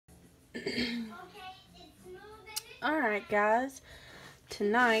Alright guys,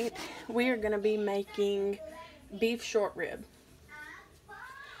 tonight we are going to be making beef short rib.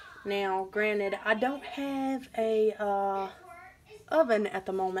 Now granted, I don't have a oven at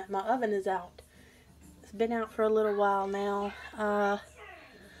the moment. My oven is out. It's been out for a little while now.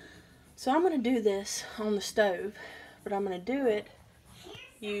 So I'm going to do this on the stove, but I'm going to do it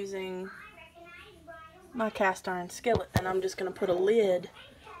using my cast iron skillet, and I'm just going to put a lid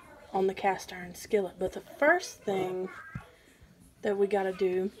on the cast iron skillet. But the first thing that we got to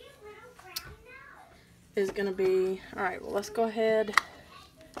do is going to be, alright, well, let's go ahead.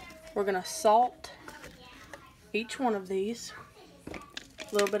 We're going to salt each one of these.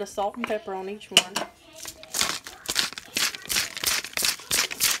 A little bit of salt and pepper on each one.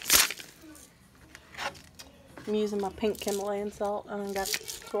 I'm using my pink Himalayan salt. I kind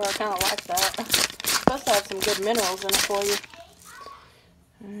of like that. It's supposed to have some good minerals in it for you.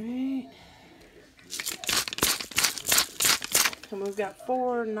 Alright. And we've got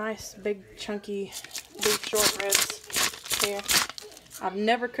 4 nice big chunky beef short ribs here. I've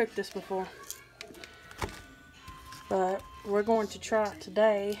never cooked this before, but we're going to try it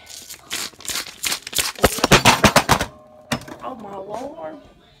today. Oh my Lord.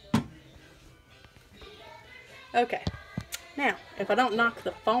 Okay, now, if I don't knock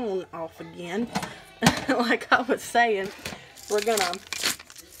the phone off again, like I was saying,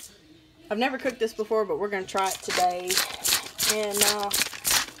 I've never cooked this before, but we're gonna try it today and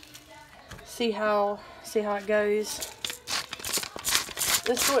see how it goes.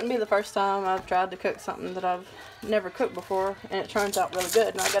 This wouldn't be the first time I've tried to cook something that I've never cooked before, and it turns out really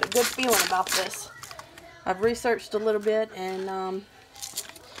good, and I got a good feeling about this. I've researched a little bit, and I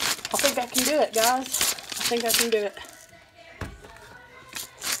think I can do it, guys. I think I can do it.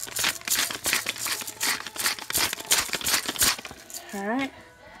 Alright,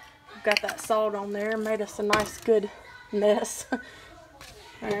 I've got that salt on there, made us a nice good mess.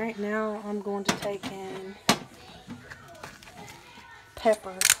 Alright, now I'm going to take in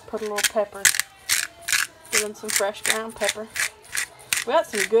pepper, put a little pepper, put in some fresh ground pepper. We got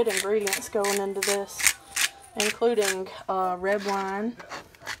some good ingredients going into this, including red wine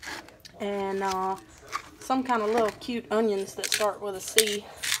and some kind of little cute onions that start with a C.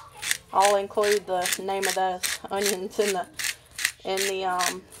 I'll include the name of those onions in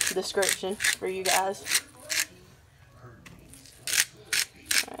the description for you guys.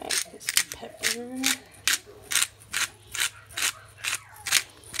 Alright, some pepper.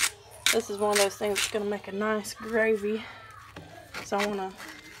 This is one of those things that's going to make a nice gravy. So I'm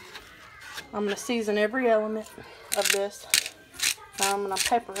gonna season every element of this. Now I'm gonna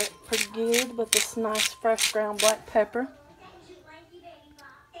pepper it pretty good with this nice fresh ground black pepper.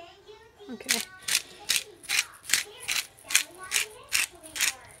 Okay.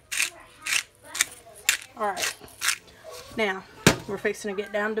 Alright. Now, we're fixing to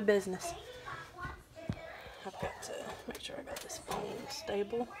get down to business. I've got to make sure I got this phone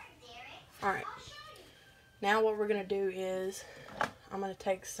stable. Alright. Now what we're going to do is, I'm going to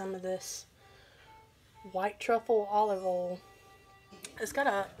take some of this white truffle olive oil. It's got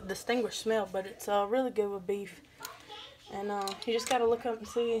a distinguished smell, but it's really good with beef. And you just got to look up and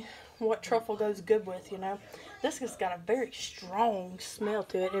see what truffle goes good with, you know. This has got a very strong smell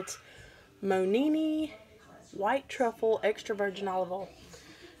to it. It's Monini white truffle extra virgin olive oil.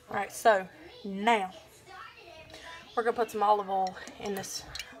 Alright, so now we're going to put some olive oil in this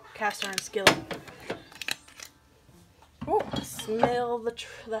cast iron skillet. Oh, I smell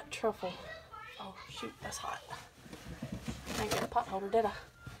that truffle. Oh, shoot, that's hot. I didn't get a pot holder, did I?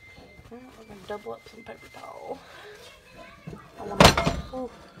 We're going to double up some paper towel. I want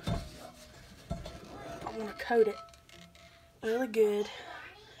to coat it really good,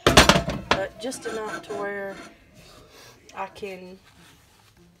 but just enough to where I can,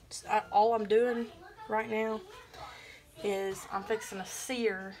 all I'm doing right now is I'm fixing to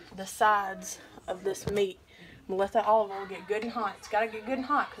sear the sides of this meat. I'm gonna let that olive oil get good and hot. It's gotta get good and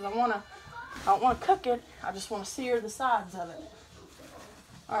hot because I don't want to cook it. I just want to sear the sides of it.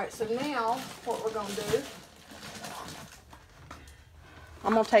 Alright, so now what we're gonna do,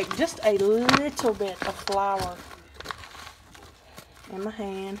 I'm gonna take just a little bit of flour in my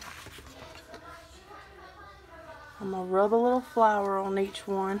hand. I'm gonna rub a little flour on each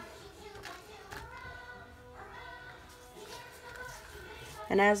one.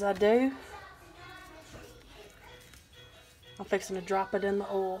 And as I do, I'm fixing to drop it in the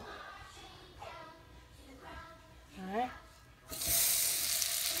oil. Alright.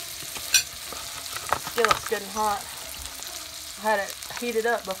 Skillet's good and hot. I had it heated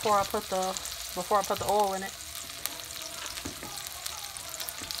up before I put the oil in it.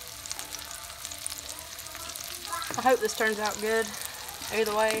 I hope this turns out good.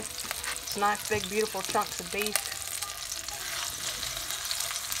 Either way, it's nice, big, beautiful chunks of beef.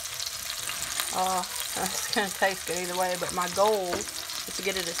 It's going to taste good either way, but my goal is to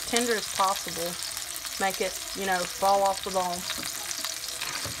get it as tender as possible. Make it, you know, fall off the bone.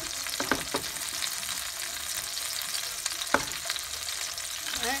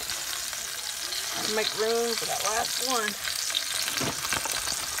 Alright. Make room for that last one.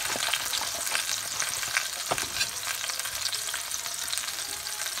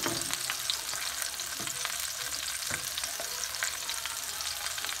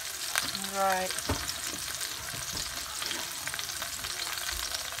 Alright.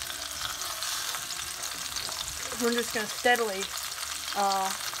 We're just going to steadily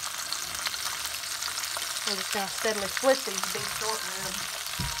split these big short ribs.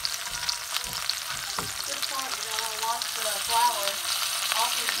 At this point, you're going to wash the flour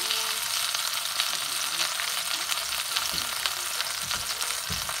off your hand.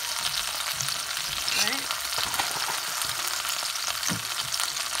 Alright.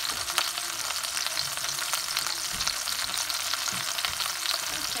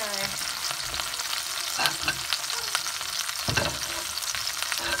 Okay.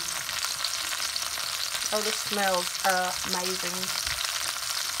 Oh, this smells amazing. It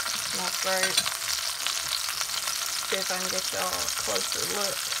smells great. See if I can get y'all a closer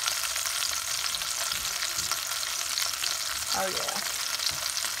look. Oh yeah.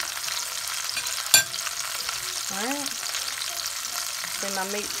 Alright. See, my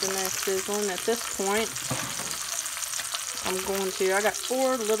meat's in there sizzling. At this point, I got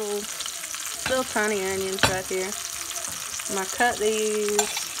 4 little, still tiny onions right here. I'm going to cut these.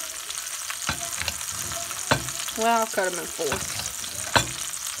 Well, I'll cut them in 4.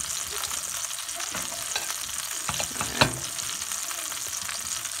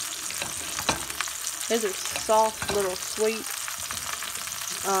 These are soft, little, sweet,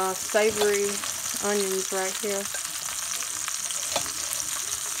 savory onions right here.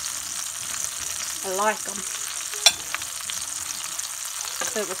 I like them.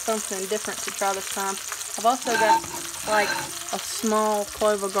 It was something different to try this time. I've also got like a small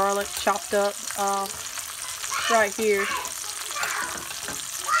clove of garlic chopped up right here.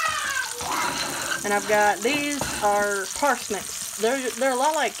 And I've got, these are parsnips. They're a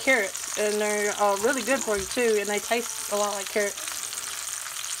lot like carrots, and they're really good for you too, and they taste a lot like carrots.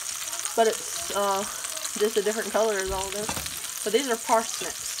 But it's just a different color as all of this. So these are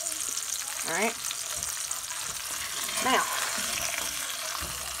parsnips. Alright. Now,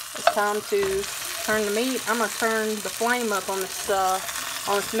 it's time to turn the meat. I'm going to turn the flame up on this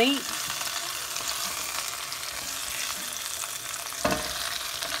meat.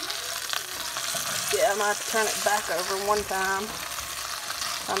 Yeah, I'm going to have to turn it back over one time.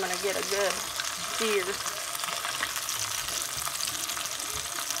 I'm going to get a good sear.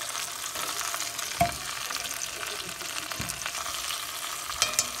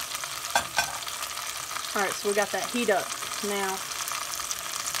 Alright, so we got that heat up now.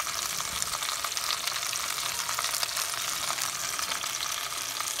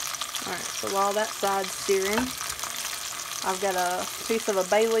 Alright, so while that side's searing, I've got a piece of a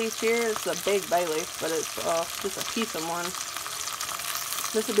bay leaf here. It's a big bay leaf, but it's just a piece of one.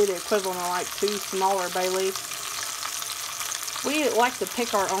 This would be the equivalent of like 2 smaller bay leaves. We like to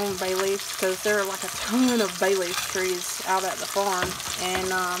pick our own bay leaves because there are like a ton of bay leaf trees out at the farm,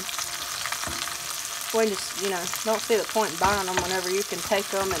 and we just, you know, don't see the point in buying them whenever you can take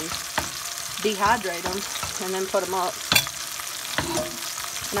them and dehydrate them and then put them up.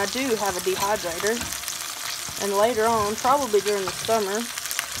 And I do have a dehydrator, and later on, probably during the summer,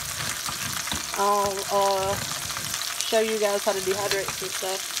 I'll show you guys how to dehydrate some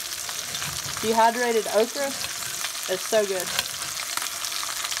stuff. Dehydrated okra is so good.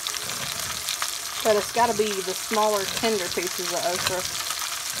 But it's got to be the smaller, tender pieces of okra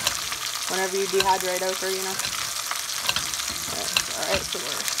whenever you dehydrate okra, you know. Alright, so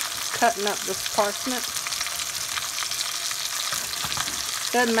we're cutting up this parsnip.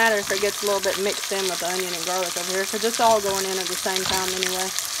 Doesn't matter if it gets a little bit mixed in with the onion and garlic over here, because it's all going in at the same time anyway.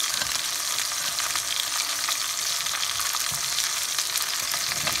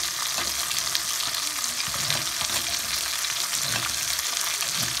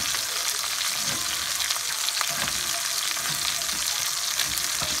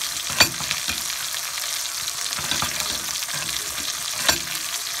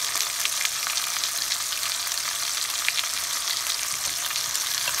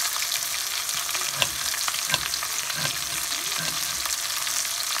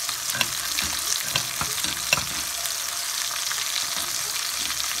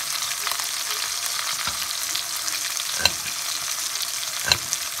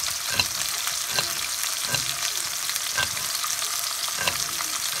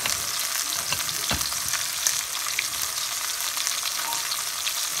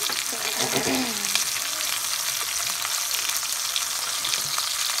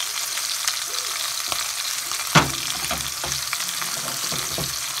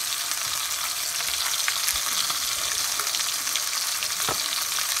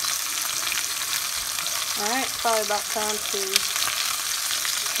 Alright, probably about time to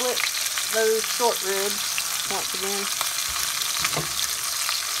split those short ribs once again.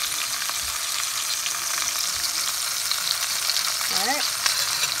 Alright.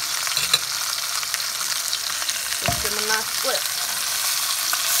 Just give them a nice split.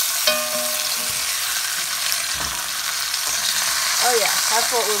 Oh yeah,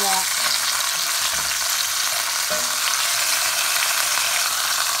 that's what we want.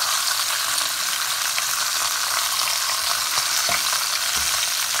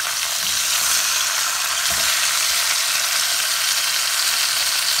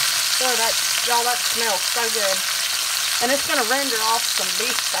 So that smells so good. And it's going to render off some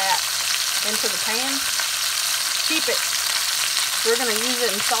beef fat into the pan. Keep it. We're going to use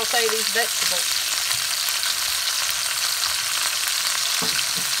it and saute these vegetables.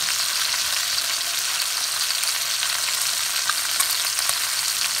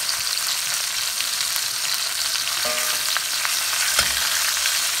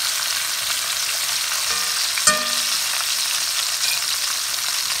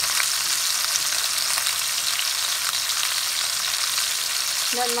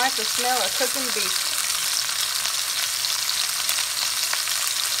 Nothing like the smell of cooking beef.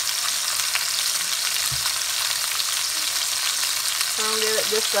 I'll give it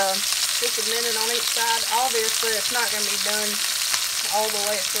just a minute on each side. Obviously, it's not going to be done all the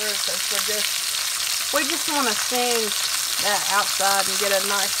way through because we just want to singe that outside and get a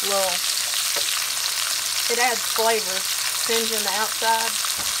nice little. It adds flavor, singeing the outside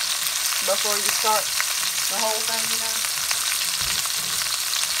before you start the whole thing, you know.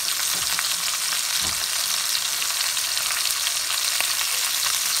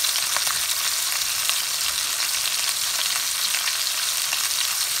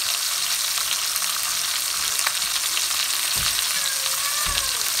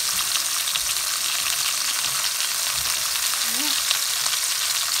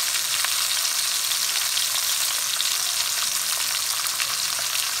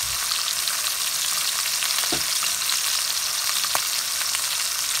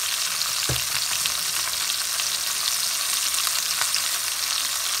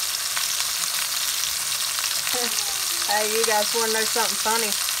 Hey, you guys want to know something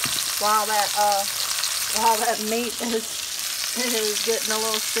funny? While that meat is getting a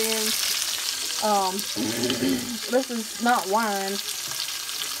little singed, this is not wine.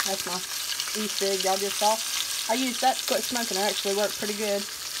 That's my e-cig y'all just saw. I used that to quit smoking. It actually worked pretty good.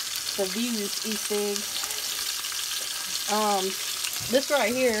 The Views e-cig. This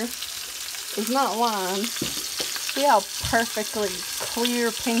right here is not wine. See how perfectly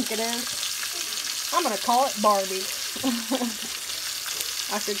clear pink it is? I'm going to call it Barbie.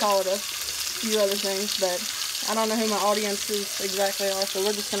 I could call it a few other things, but I don't know who my audiences exactly are, so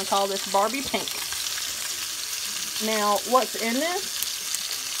we're just going to call this Barbie Pink. Now, what's in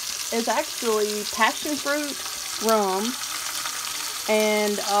this is actually passion fruit, rum,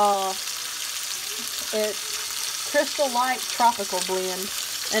 and it's Crystal Light Tropical Blend,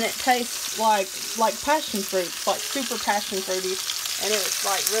 and it tastes like passion fruit, like super passion fruity, and it's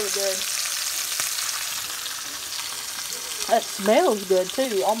like really good. It smells good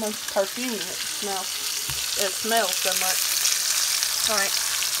too, almost perfume. It smells so much. Alright,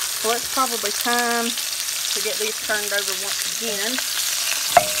 so it's probably time to get these turned over once again.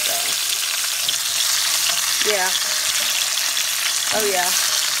 So, yeah. Oh yeah.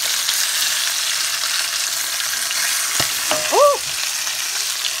 Ooh!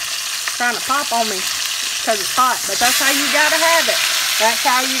 Trying to pop on me because it's hot, but that's how you gotta have it. That's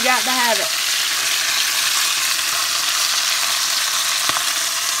how you got to have it.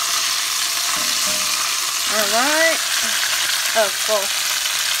 Alright. Oh, full.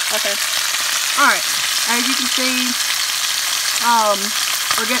 Okay. Alright. As you can see,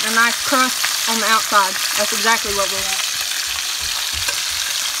 we're getting a nice crust on the outside. That's exactly what we want.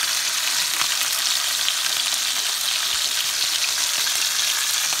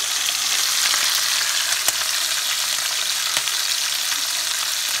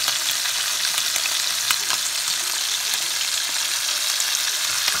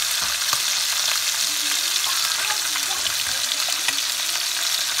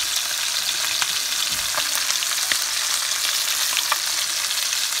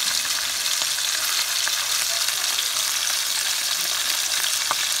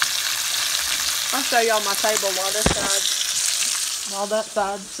 I'll show y'all my table while that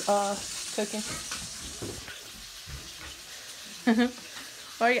side's cooking.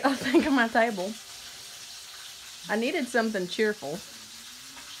 What do y'all think of my table? I needed something cheerful,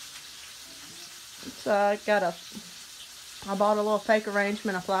 so I got a I bought a little fake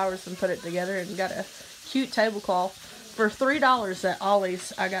arrangement of flowers and put it together and got a cute tablecloth. For $3 at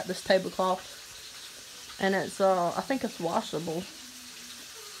Ollie's, I got this tablecloth. And it's, I think it's washable.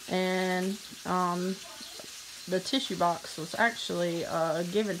 And, the tissue box was actually,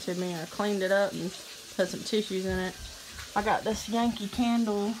 given to me. I cleaned it up and put some tissues in it. I got this Yankee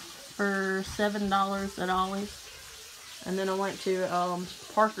candle for $7 at Ollie's. And then I went to,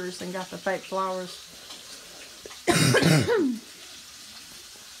 Parker's and got the fake flowers.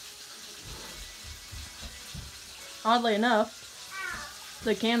 Oddly enough,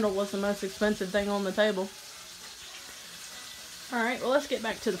 the candle was the most expensive thing on the table. Alright, well, let's get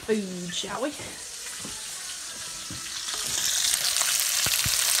back to the food, shall we?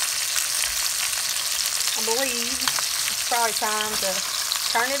 I believe it's probably time to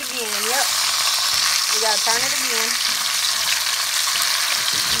turn it again. Yep, we gotta turn it again.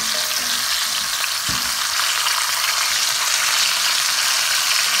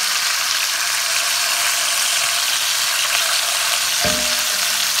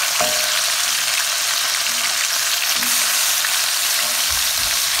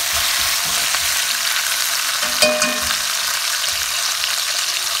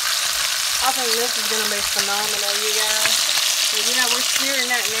 I think this is going to be phenomenal, you guys. So, yeah, we're searing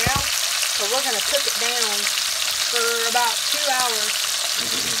that now. So we're going to cook it down for about 2 hours.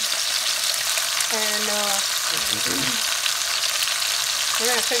 And we're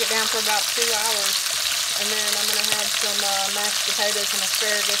going to cook it down for about 2 hours. And then I'm going to have some mashed potatoes and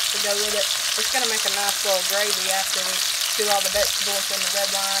asparagus to go with it. It's going to make a nice little gravy after we do all the vegetables and the red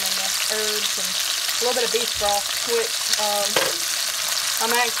wine and the herbs and a little bit of beef broth, which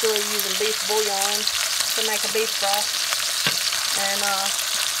I'm actually using beef bouillon to make a beef broth, and well,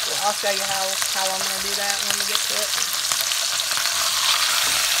 I'll show you how I'm going to do that when we get to it.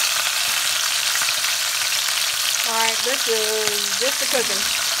 Alright, this is just the cooking.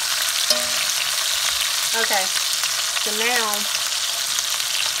 Okay, so now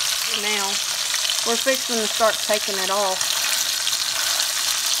we're fixing to start taking it off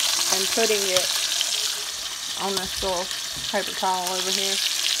and putting it on this little paper towel over here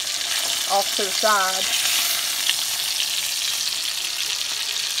off to the side.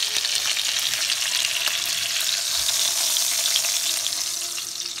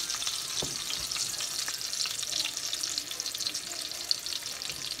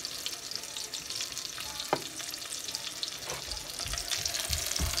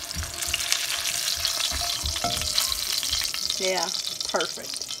 Yeah,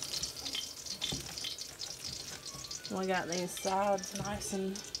 perfect. We got these sides nice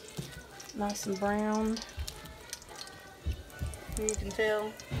and browned. You can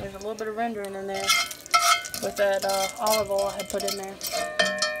tell there's a little bit of rendering in there with that olive oil I had put in there.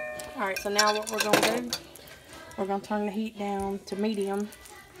 Alright, so now what we're going to do, we're going to turn the heat down to medium.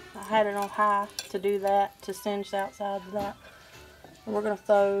 I had it on high to do that, to singe the outside of that. And we're going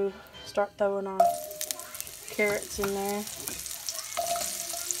to start throwing our carrots in there.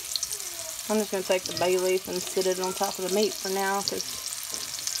 I'm just going to take the bay leaf and sit it on top of the meat for now,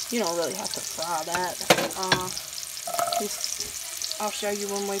 because you don't really have to fry that. I'll show you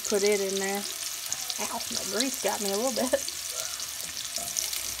when we put it in there. Ow, that grease got me a little bit.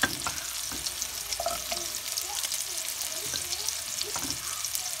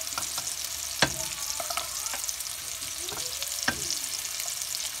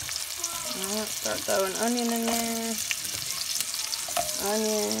 Alright, start throwing onion in there.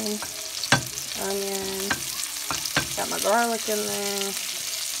 Onion. Got my garlic in there.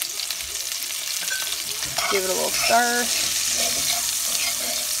 Give it a little stir.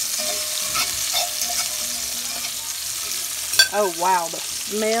 Oh wow, the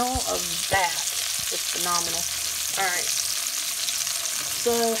smell of that is phenomenal. Alright.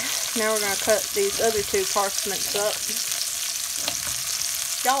 So now we're going to cut these other 2 parsnips up.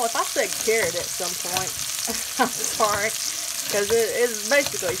 Y'all, if I said carrot at some point, I'm sorry. Because it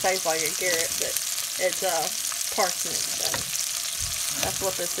basically tastes like a carrot, but it's parsnip, so that's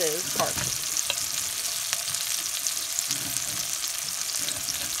what this is, parsnip.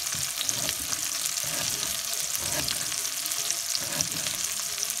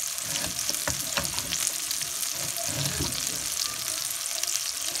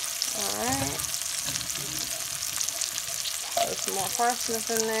 Alright. Throw some more parsnip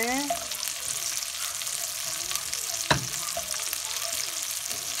in there.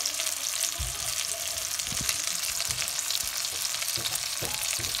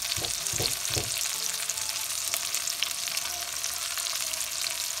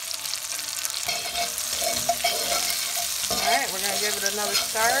 Alright, we're going to give it another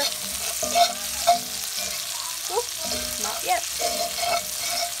stir. Oop, not yet.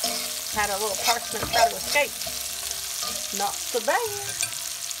 Had a little parsnip try to escape. Not so bad.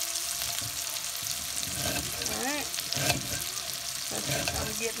 Alright.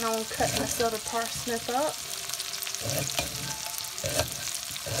 I'm getting on cutting this other parsnip up.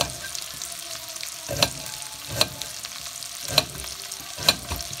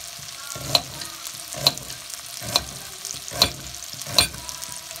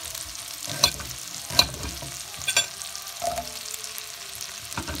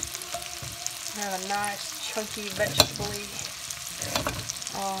 Have a nice chunky vegetable-y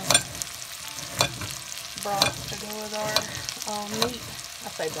broth to go with our meat. I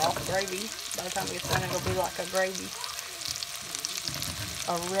say broth, gravy. By the time it gets done, it'll be like a gravy.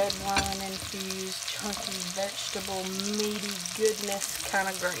 A red wine infused chunky vegetable meaty goodness kind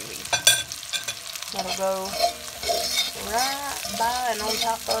of gravy. That'll go right by and on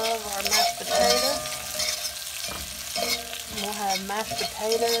top of our mashed potatoes. We'll have mashed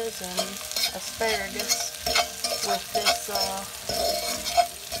potatoes and asparagus with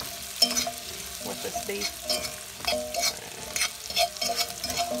this beef.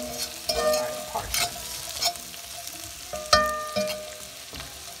 Alright, parsnips.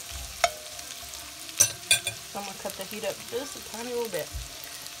 So I'm gonna cut the heat up just a tiny little bit.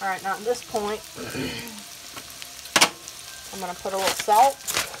 Alright, now at this point I'm gonna put a little salt,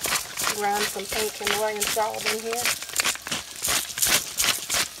 ground some pink Himalayan salt in here.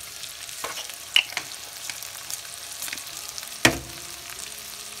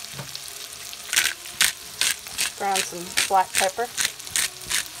 Ground some black pepper.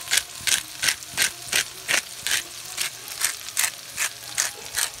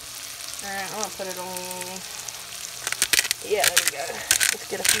 Alright, I'm going to put it on. Yeah, there we go. Let's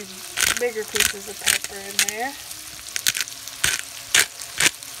get a few bigger pieces of pepper in there.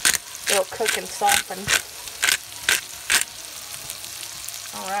 It'll cook and soften.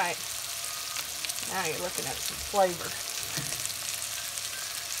 Alright. Now you're looking at some flavor.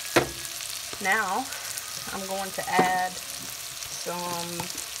 Now, I'm going to add some,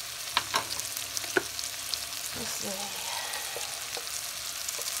 let's see,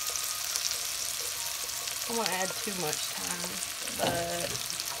 I don't want to add too much thyme, but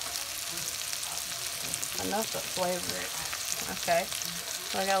enough to flavor it. Okay,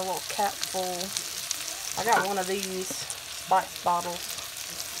 so I got a little cap full. I got one of these spice bottles,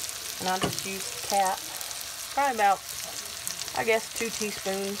 and I just used the cap, probably about, I guess, 2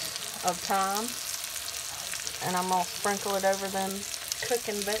 teaspoons of thyme. And I'm going to sprinkle it over them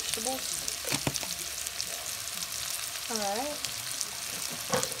cooking vegetables. Alright.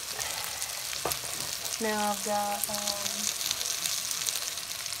 Now I've got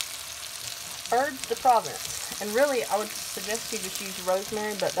herbs de Provence. And really, I would suggest you just use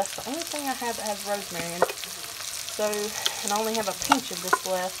rosemary, but that's the only thing I have that has rosemary in it. So, and I only have a pinch of this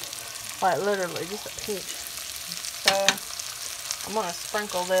left. Like, literally, just a pinch. So, I'm going to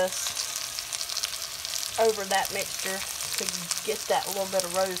sprinkle this over that mixture to get that little bit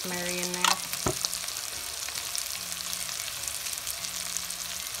of rosemary in there.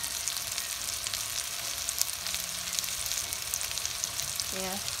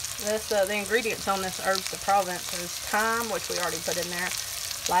 Yeah, this the ingredients on this herbs de Provence is thyme, which we already put in there,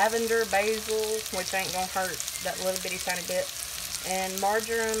 lavender, basil, which ain't gonna hurt that little bitty tiny bit, and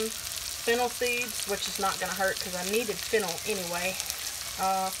marjoram, fennel seeds, which is not gonna hurt because I needed fennel anyway,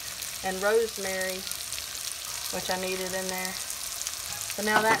 and rosemary, which I needed in there. So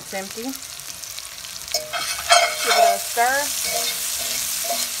now that's empty. Give it a stir.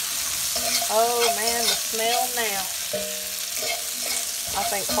 Oh man, the smell now. I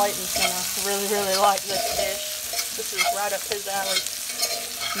think Clayton's gonna really like this dish. This is right up his alley.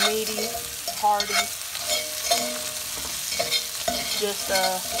 Meaty, hearty. Just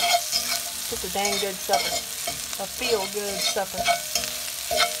a dang good supper. A feel-good supper.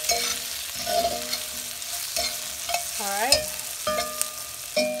 Alright.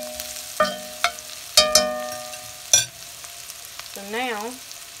 So now,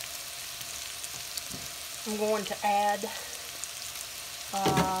 I'm going to add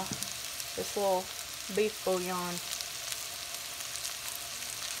this little beef bouillon.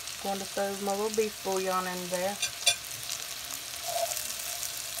 Going to throw my little beef bouillon in there.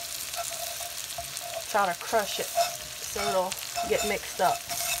 Try to crush it so it'll get mixed up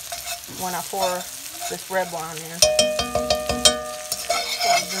when I pour this red wine in.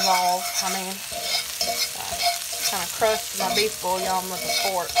 It'll dissolve. I mean, kind of crushed my beef bouillon with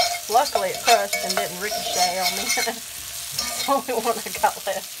a fork. Luckily it crushed and didn't ricochet on me. That's the only one I got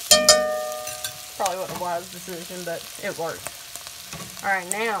left. Probably wasn't a wise decision, but it worked. Alright,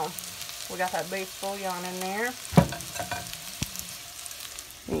 now we got that beef bouillon in there.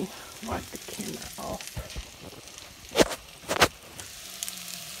 me wipe the camera off.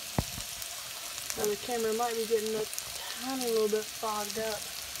 So the camera might be getting a tiny little bit fogged up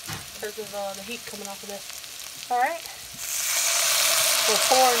because of the heat coming off of this. Alright. We're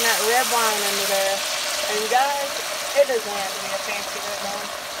pouring that red wine into there. And guys, it doesn't have to be a fancy red wine.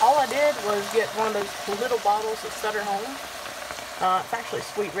 All I did was get one of those little bottles of Sutter Home. It's actually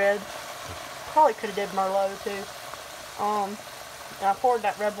sweet red. Probably could have did Merlot too. And I poured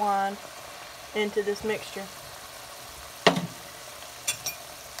that red wine into this mixture.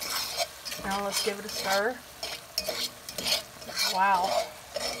 Now let's give it a stir. Wow.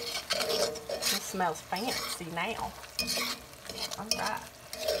 This smells fancy now. Alright.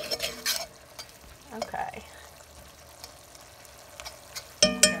 Okay. We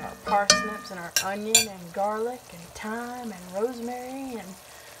got our parsnips and our onion and garlic and thyme and rosemary and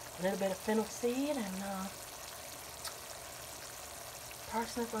a little bit of fennel seed and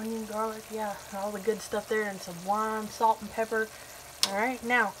parsnip, onion, garlic, yeah, all the good stuff there, and some wine, salt and pepper. Alright,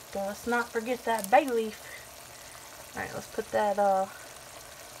 now, let's not forget that bay leaf. Alright, let's put that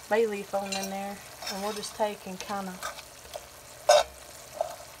bay leaf on in there, and we'll just take and kind of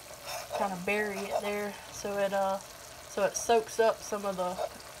bury it there so it soaks up some of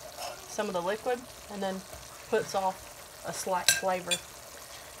the liquid and then puts off a slight flavor.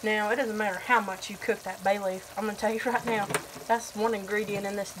 Now, it doesn't matter how much you cook that bay leaf. I'm going to tell you right now, that's one ingredient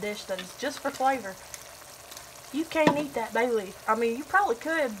in this dish that is just for flavor. You can't eat that bay leaf. I mean, you probably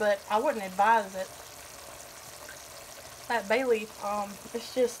could, but I wouldn't advise it. That bay leaf,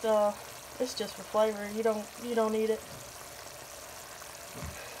 it's just for flavor. You don't eat it.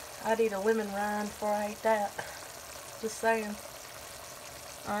 I'd eat a lemon rind before I ate that. Just saying.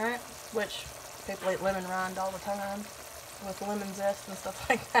 Alright, which people eat lemon rind all the time with lemon zest and stuff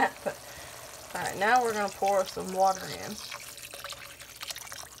like that. But alright, now we're going to pour some water in.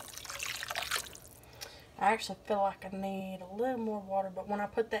 I actually feel like I need a little more water, but when I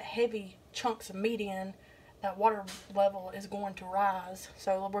put that heavy chunks of meat in, that water level is going to rise.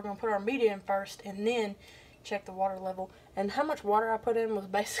 So we're going to put our meat in first and then check the water level. And how much water I put in was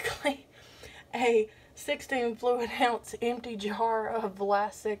basically a 16 fluid ounce empty jar of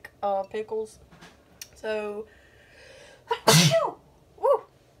Vlasic pickles. So woo,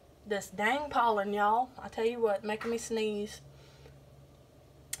 this dang pollen, y'all, I tell you what, making me sneeze.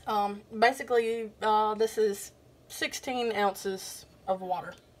 Basically this is 16 ounces of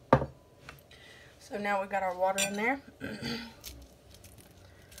water. So now we got our water in there.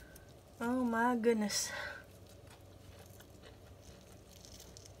 Oh my goodness.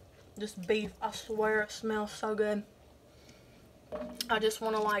 This beef, I swear it smells so good. I just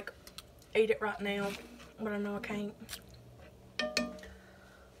want to like eat it right now, but I know I can't.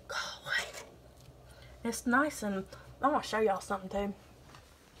 Golly. It's nice, and I'm going to show y'all something too.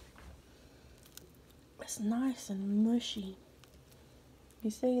 It's nice and mushy. You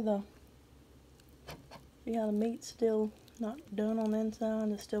see how the meat's still not done on the inside,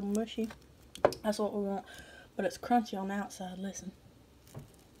 it's still mushy. That's what we want, but it's crunchy on the outside. Listen.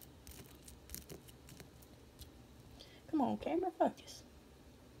 Come on, camera, focus.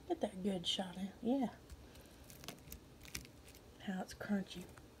 Get that good shot in. Yeah. How it's crunchy.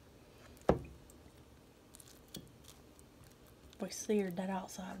 We seared that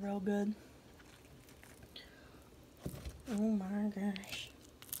outside real good. Oh my gosh.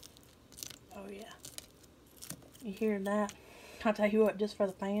 Oh yeah. You hear that? I'll tell you what, just for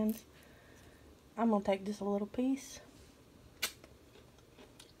the fans, I'm going to take just a little piece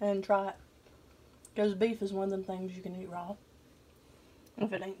and try it. Because beef is one of them things you can eat raw.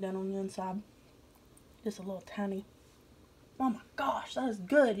 If it ain't done on the inside. Just a little tiny. Oh my gosh, that is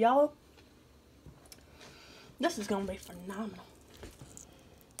good, y'all. This is going to be phenomenal.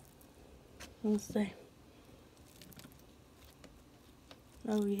 Let's see.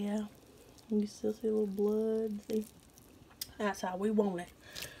 Oh yeah. You can still see a little blood. See? That's how we want it.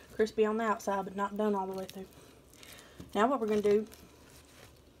 Crispy on the outside, but not done all the way through. Now what we're going to do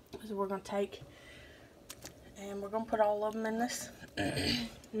is we're going to take and we're going to put all of them in this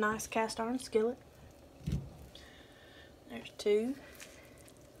nice cast iron skillet. There's 2.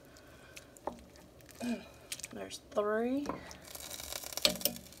 There's 3.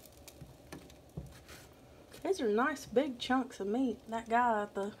 These are nice big chunks of meat. That guy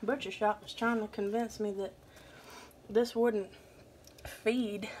at the butcher shop was trying to convince me that this wouldn't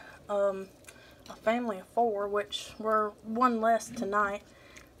feed a family of 4, which we're one less tonight.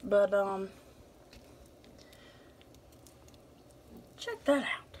 But check that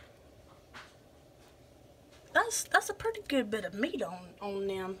out. That's a pretty good bit of meat on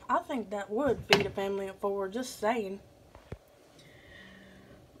them. I think that would feed a family of 4, just saying.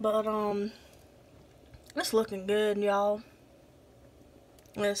 But it's looking good, y'all.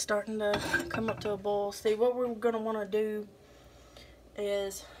 It's starting to come up to a boil. See, what we're gonna want to do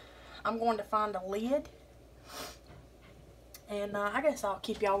is I'm going to find a lid, and I guess I'll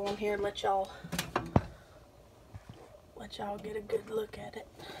keep y'all on here and let y'all get a good look at it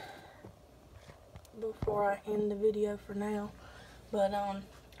before I end the video for now. But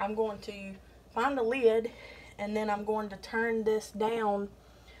I'm going to find a lid, and then I'm going to turn this down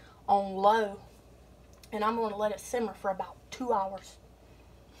on low, and I'm going to let it simmer for about 2 hours.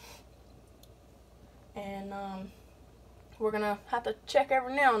 And we're going to have to check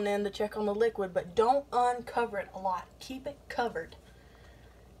every now and then to check on the liquid, but don't uncover it a lot. Keep it covered.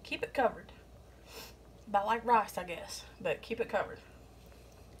 Keep it covered. About like rice, I guess, but keep it covered.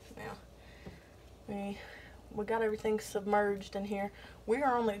 Now, we got everything submerged in here. We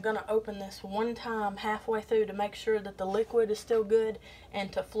are only going to open this one time halfway through to make sure that the liquid is still good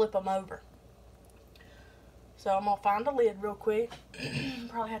and to flip them over. So I'm going to find a lid real quick.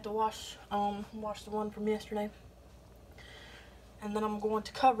 Probably have to wash the one from yesterday. And then I'm going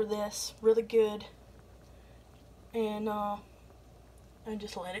to cover this really good and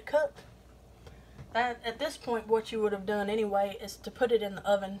just let it cook. At this point, what you would have done anyway is to put it in the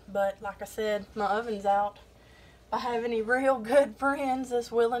oven. But like I said, my oven's out. If I have any real good friends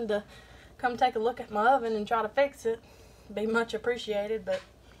that's willing to come take a look at my oven and try to fix it, it'd be much appreciated. But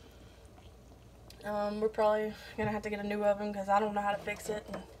we're probably going to have to get a new oven because I don't know how to fix it.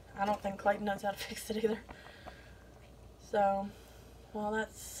 And I don't think Clayton knows how to fix it either. So, while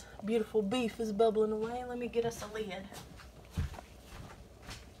that's beautiful beef is bubbling away, let me get us a lid.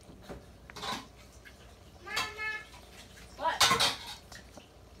 What?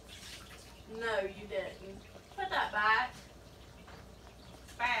 No, you didn't. Put that back.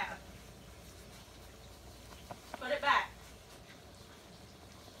 Bad. Put it back.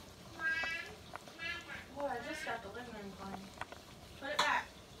 Boy, I just got the living room clean. Put it back.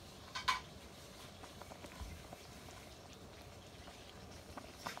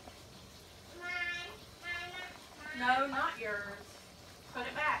 No, not yours. Put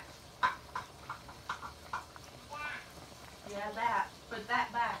it back. Yeah, that. Put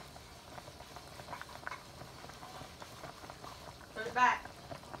that back. Put it back.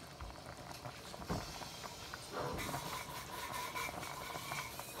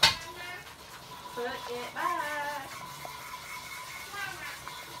 Put it back.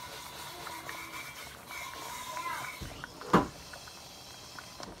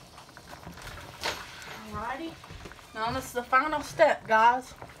 Alrighty. Now this is the final step,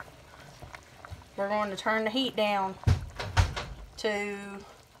 guys. We're going to turn the heat down to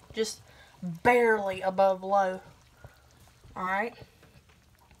just barely above low. Alright.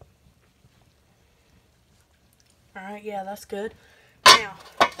 Alright, yeah, that's good. Now,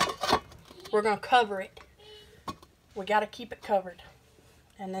 we're going to cover it. We got to keep it covered.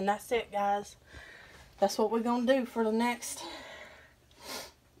 And then that's it, guys. That's what we're going to do for the next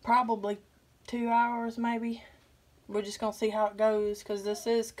probably 2 hours, maybe. We're just going to see how it goes, because this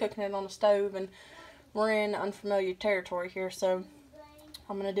is cooking it on the stove, and we're in unfamiliar territory here, so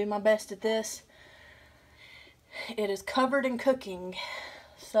I'm going to do my best at this. It is covered in cooking,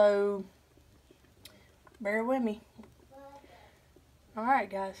 so bear with me. Alright,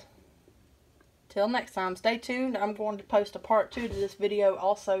 guys. Till next time, stay tuned. I'm going to post a part 2 to this video,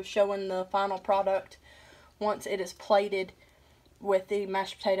 also showing the final product once it is plated with the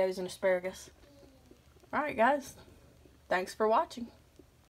mashed potatoes and asparagus. Alright, guys. Thanks for watching.